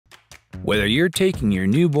Whether you're taking your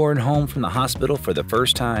newborn home from the hospital for the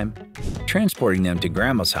first time, transporting them to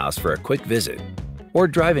grandma's house for a quick visit, or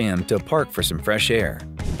driving them to a park for some fresh air,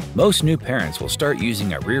 most new parents will start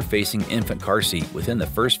using a rear-facing infant car seat within the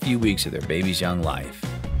first few weeks of their baby's young life.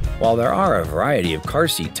 While there are a variety of car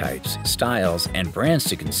seat types, styles, and brands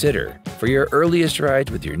to consider, for your earliest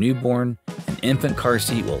rides with your newborn, an infant car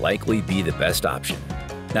seat will likely be the best option.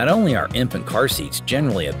 Not only are infant car seats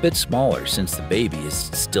generally a bit smaller since the baby is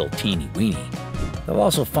still teeny-weeny, they'll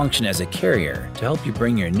also function as a carrier to help you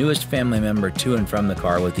bring your newest family member to and from the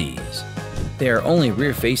car with ease. They are only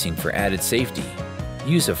rear-facing for added safety.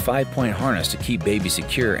 Use a 5-point harness to keep baby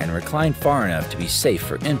secure and recline far enough to be safe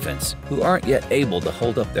for infants who aren't yet able to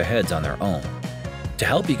hold up their heads on their own. To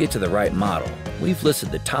help you get to the right model, we've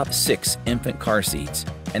listed the top 6 infant car seats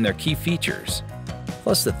and their key features,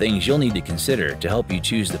 plus the things you'll need to consider to help you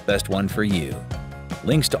choose the best one for you.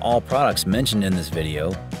 Links to all products mentioned in this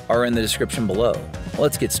video are in the description below.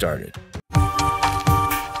 Let's get started.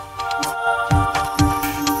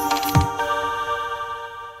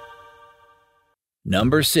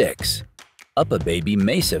 Number 6. UPPAbaby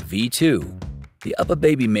Mesa V2. The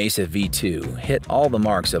UPPAbaby Mesa V2 hit all the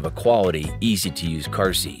marks of a quality, easy-to-use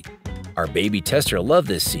car seat. Our baby tester loved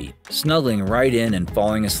this seat, snuggling right in and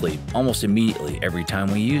falling asleep almost immediately every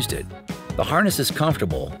time we used it. The harness is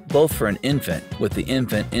comfortable, both for an infant with the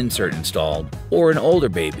infant insert installed or an older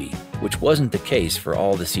baby, which wasn't the case for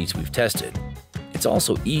all the seats we've tested. It's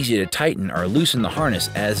also easy to tighten or loosen the harness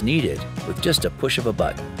as needed with just a push of a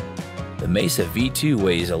button. The Mesa V2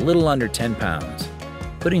 weighs a little under 10 pounds,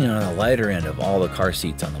 putting it on the lighter end of all the car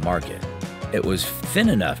seats on the market. It was thin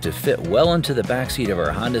enough to fit well into the backseat of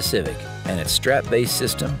our Honda Civic, and its strap-based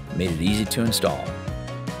system made it easy to install.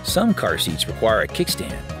 Some car seats require a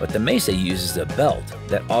kickstand, but the Mesa uses a belt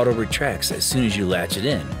that auto-retracts as soon as you latch it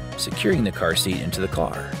in, securing the car seat into the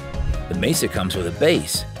car. The Mesa comes with a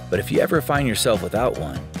base, but if you ever find yourself without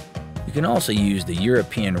one, you can also use the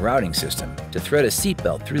European routing system to thread a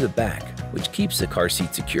seatbelt through the back, which keeps the car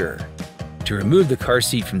seat secure. To remove the car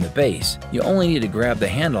seat from the base, you only need to grab the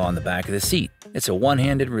handle on the back of the seat. It's a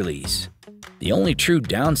one-handed release. The only true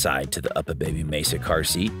downside to the UPPAbaby Mesa car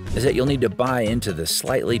seat is that you'll need to buy into the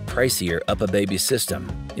slightly pricier UPPAbaby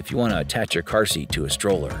system if you want to attach your car seat to a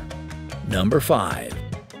stroller. Number 5.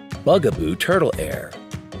 Bugaboo Turtle Air.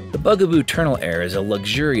 The Bugaboo Turtle Air is a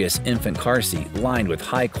luxurious infant car seat lined with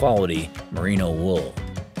high-quality merino wool.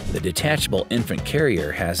 The detachable infant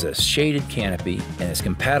carrier has a shaded canopy and is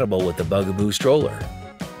compatible with the Bugaboo stroller.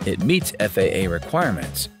 It meets FAA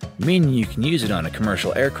requirements, meaning you can use it on a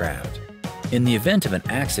commercial aircraft. In the event of an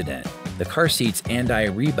accident, the car seat's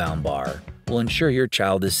anti-rebound bar will ensure your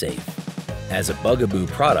child is safe. As a Bugaboo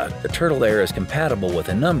product, the Turtle Air is compatible with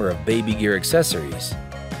a number of baby gear accessories,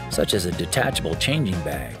 such as a detachable changing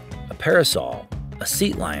bag, a parasol, a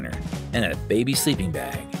seat liner, and a baby sleeping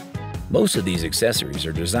bag. Most of these accessories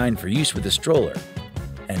are designed for use with a stroller,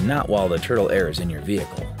 and not while the Turtle Air is in your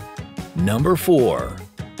vehicle. Number 4.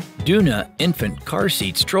 Doona Infant Car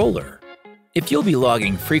Seat Stroller. If you'll be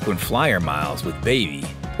logging frequent flyer miles with baby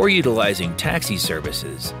or utilizing taxi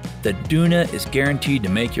services, the Doona is guaranteed to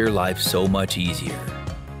make your life so much easier.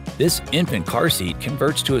 This infant car seat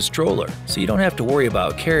converts to a stroller, so you don't have to worry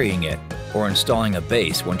about carrying it or installing a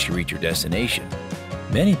base once you reach your destination.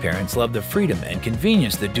 Many parents love the freedom and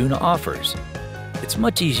convenience the Doona offers. It's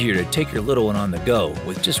much easier to take your little one on the go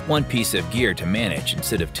with just one piece of gear to manage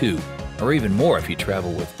instead of 2, or even more if you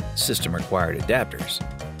travel with system-required adapters.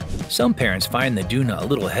 Some parents find the Doona a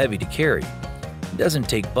little heavy to carry. It doesn't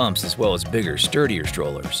take bumps as well as bigger, sturdier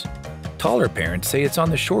strollers. Taller parents say it's on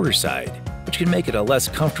the shorter side, which can make it a less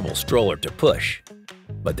comfortable stroller to push.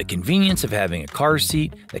 But the convenience of having a car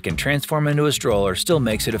seat that can transform into a stroller still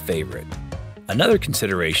makes it a favorite. Another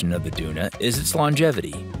consideration of the Doona is its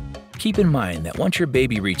longevity. Keep in mind that once your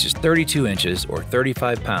baby reaches 32 inches or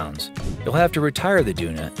 35 pounds, you'll have to retire the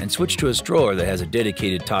Doona and switch to a stroller that has a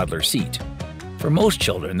dedicated toddler seat. For most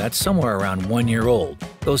children, that's somewhere around 1 year old,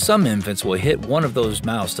 though some infants will hit one of those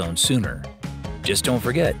milestones sooner. Just don't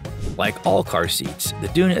forget, like all car seats, the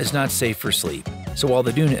Doona is not safe for sleep, so while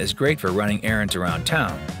the Doona is great for running errands around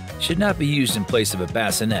town, it should not be used in place of a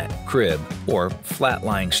bassinet, crib, or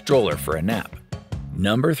flat-lying stroller for a nap.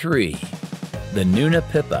 Number 3. The Nuna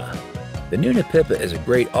Pippa. The Nuna Pippa is a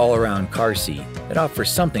great all-around car seat that offers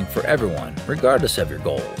something for everyone, regardless of your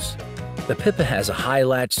goals. The Pippa has a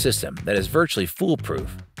high-latch system that is virtually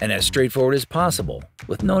foolproof and as straightforward as possible,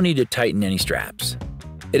 with no need to tighten any straps.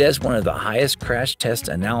 It has one of the highest crash test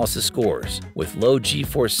analysis scores with low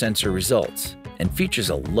G-force sensor results and features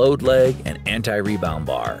a load leg and anti-rebound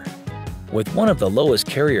bar. With one of the lowest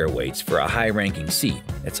carrier weights for a high-ranking seat,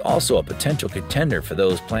 it's also a potential contender for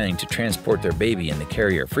those planning to transport their baby in the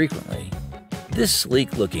carrier frequently. This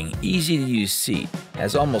sleek-looking, easy-to-use seat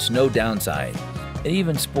has almost no downside. It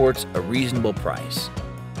even sports a reasonable price.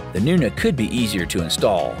 The Nuna could be easier to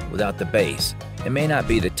install without the base. It may not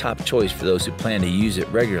be the top choice for those who plan to use it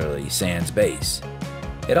regularly sans base.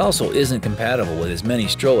 It also isn't compatible with as many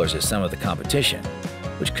strollers as some of the competition,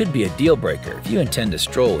 which could be a deal breaker if you intend to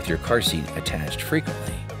stroll with your car seat attached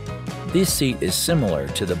frequently. This seat is similar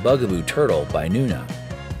to the Bugaboo Turtle by Nuna,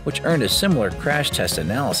 which earned a similar crash test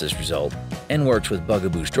analysis result and works with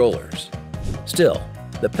Bugaboo strollers. Still,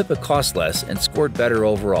 the Pippa costs less and scored better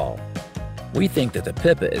overall. We think that the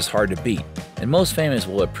Pippa is hard to beat, and most families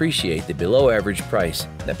will appreciate the below-average price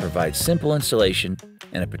that provides simple installation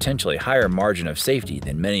and a potentially higher margin of safety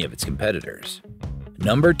than many of its competitors.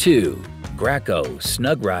 Number 2. Graco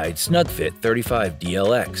Snug Ride Snug Fit 35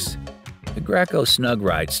 DLX. The Graco Snug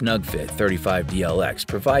Ride Snug Fit 35 DLX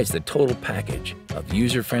provides the total package of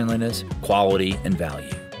user-friendliness, quality, and value.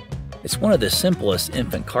 It's one of the simplest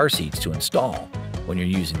infant car seats to install when you're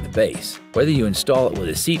using the base, whether you install it with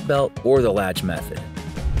a seat belt or the latch method.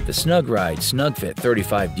 The Snug Ride Snug Fit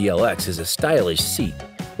 35 DLX is a stylish seat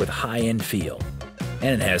with high-end feel,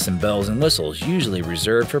 and it has some bells and whistles usually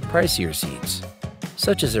reserved for pricier seats,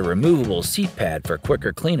 such as a removable seat pad for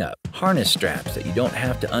quicker cleanup, harness straps that you don't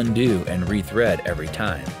have to undo and rethread every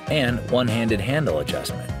time, and one-handed handle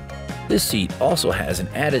adjustment. This seat also has an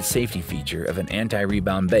added safety feature of an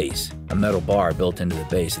anti-rebound base, a metal bar built into the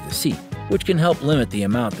base of the seat, which can help limit the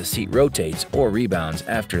amount the seat rotates or rebounds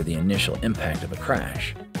after the initial impact of a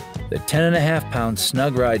crash. The 10.5-pound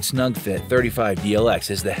Snug Ride Snug Fit 35 DLX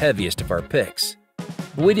is the heaviest of our picks.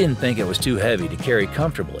 But we didn't think it was too heavy to carry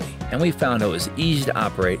comfortably, and we found it was easy to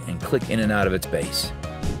operate and click in and out of its base.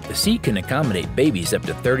 The seat can accommodate babies up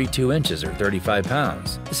to 32 inches or 35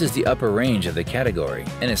 pounds. This is the upper range of the category,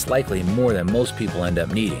 and it's likely more than most people end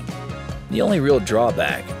up needing. The only real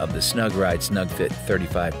drawback of the Snug Ride Snug Fit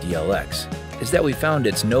 35 DLX is that we found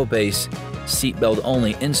its no-base, seatbelt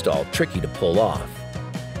only install tricky to pull off.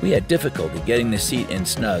 We had difficulty getting the seat in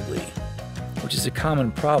snugly, which is a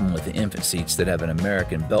common problem with the infant seats that have an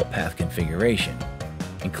American belt path configuration,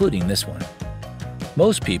 including this one.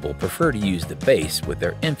 Most people prefer to use the base with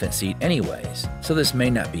their infant seat anyways, so this may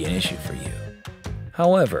not be an issue for you.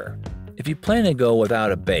 However, if you plan to go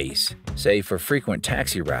without a base, say for frequent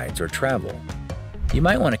taxi rides or travel, you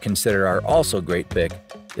might want to consider our also great pick,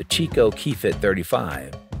 the Chico KeyFit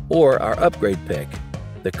 35, or our upgrade pick,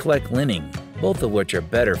 the Collect Linning, both of which are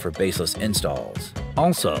better for baseless installs.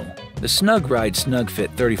 Also, the Snug Ride Snug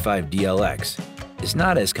Fit 35 DLX is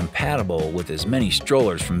not as compatible with as many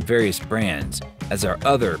strollers from various brands as our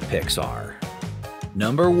other picks are.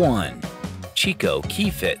 Number 1. Chico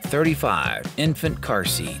KeyFit 35 Infant Car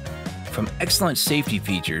Seat. From excellent safety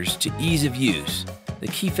features to ease of use, the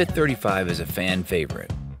KeyFit 35 is a fan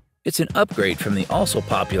favorite. It's an upgrade from the also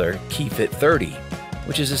popular KeyFit 30,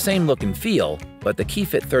 which is the same look and feel, but the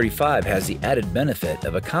KeyFit 35 has the added benefit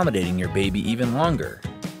of accommodating your baby even longer.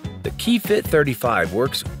 The KeyFit 35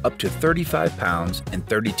 works up to 35 pounds and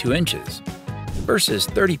 32 inches, versus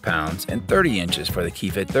 30 pounds and 30 inches for the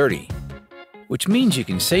KeyFit 30, which means you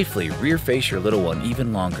can safely rear-face your little one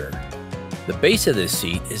even longer. The base of this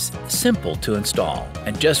seat is simple to install,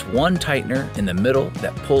 and just one tightener in the middle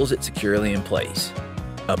that pulls it securely in place.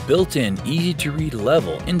 A built-in, easy-to-read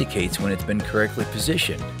level indicates when it's been correctly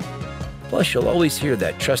positioned. Plus, you'll always hear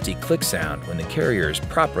that trusty click sound when the carrier is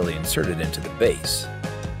properly inserted into the base.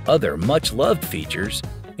 Other much-loved features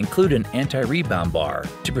include an anti-rebound bar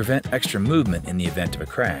to prevent extra movement in the event of a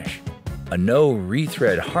crash, a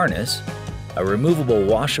no-rethread harness, a removable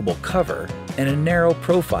washable cover, and a narrow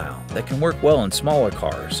profile that can work well in smaller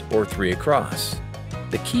cars or 3 across.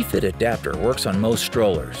 The KeyFit adapter works on most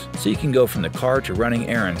strollers, so you can go from the car to running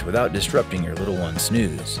errands without disrupting your little one's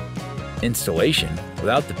snooze. Installation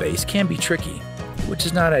without the base can be tricky, which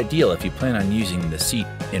is not ideal if you plan on using the seat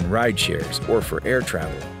in ride shares or for air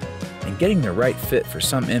travel, and getting the right fit for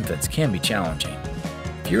some infants can be challenging.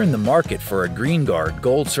 If you're in the market for a Green Guard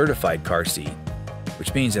Gold certified car seat,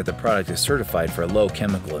 which means that the product is certified for low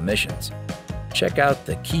chemical emissions, check out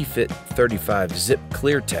the KeyFit 35 Zip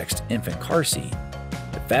Clear Text infant car seat.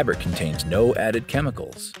 The fabric contains no added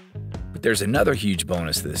chemicals. But there's another huge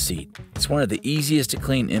bonus to the seat. It's one of the easiest to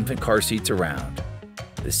clean infant car seats around.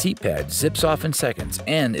 The seat pad zips off in seconds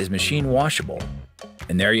and is machine washable.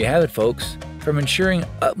 And there you have it, folks. From ensuring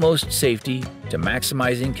utmost safety to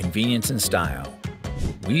maximizing convenience and style,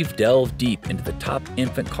 we've delved deep into the top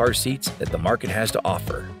infant car seats that the market has to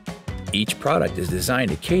offer. Each product is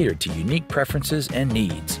designed to cater to unique preferences and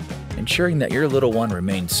needs, ensuring that your little one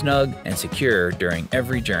remains snug and secure during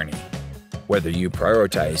every journey. Whether you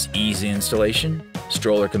prioritize easy installation,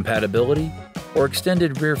 stroller compatibility, or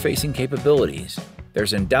extended rear-facing capabilities,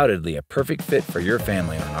 there's undoubtedly a perfect fit for your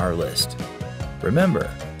family on our list. Remember,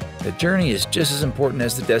 the journey is just as important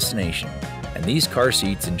as the destination, and these car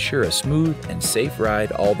seats ensure a smooth and safe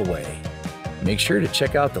ride all the way. Make sure to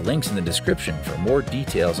check out the links in the description for more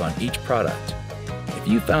details on each product. If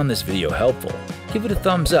you found this video helpful, give it a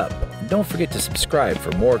thumbs up and don't forget to subscribe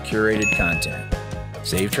for more curated content.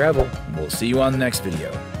 Safe travel, and we'll see you on the next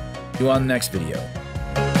video.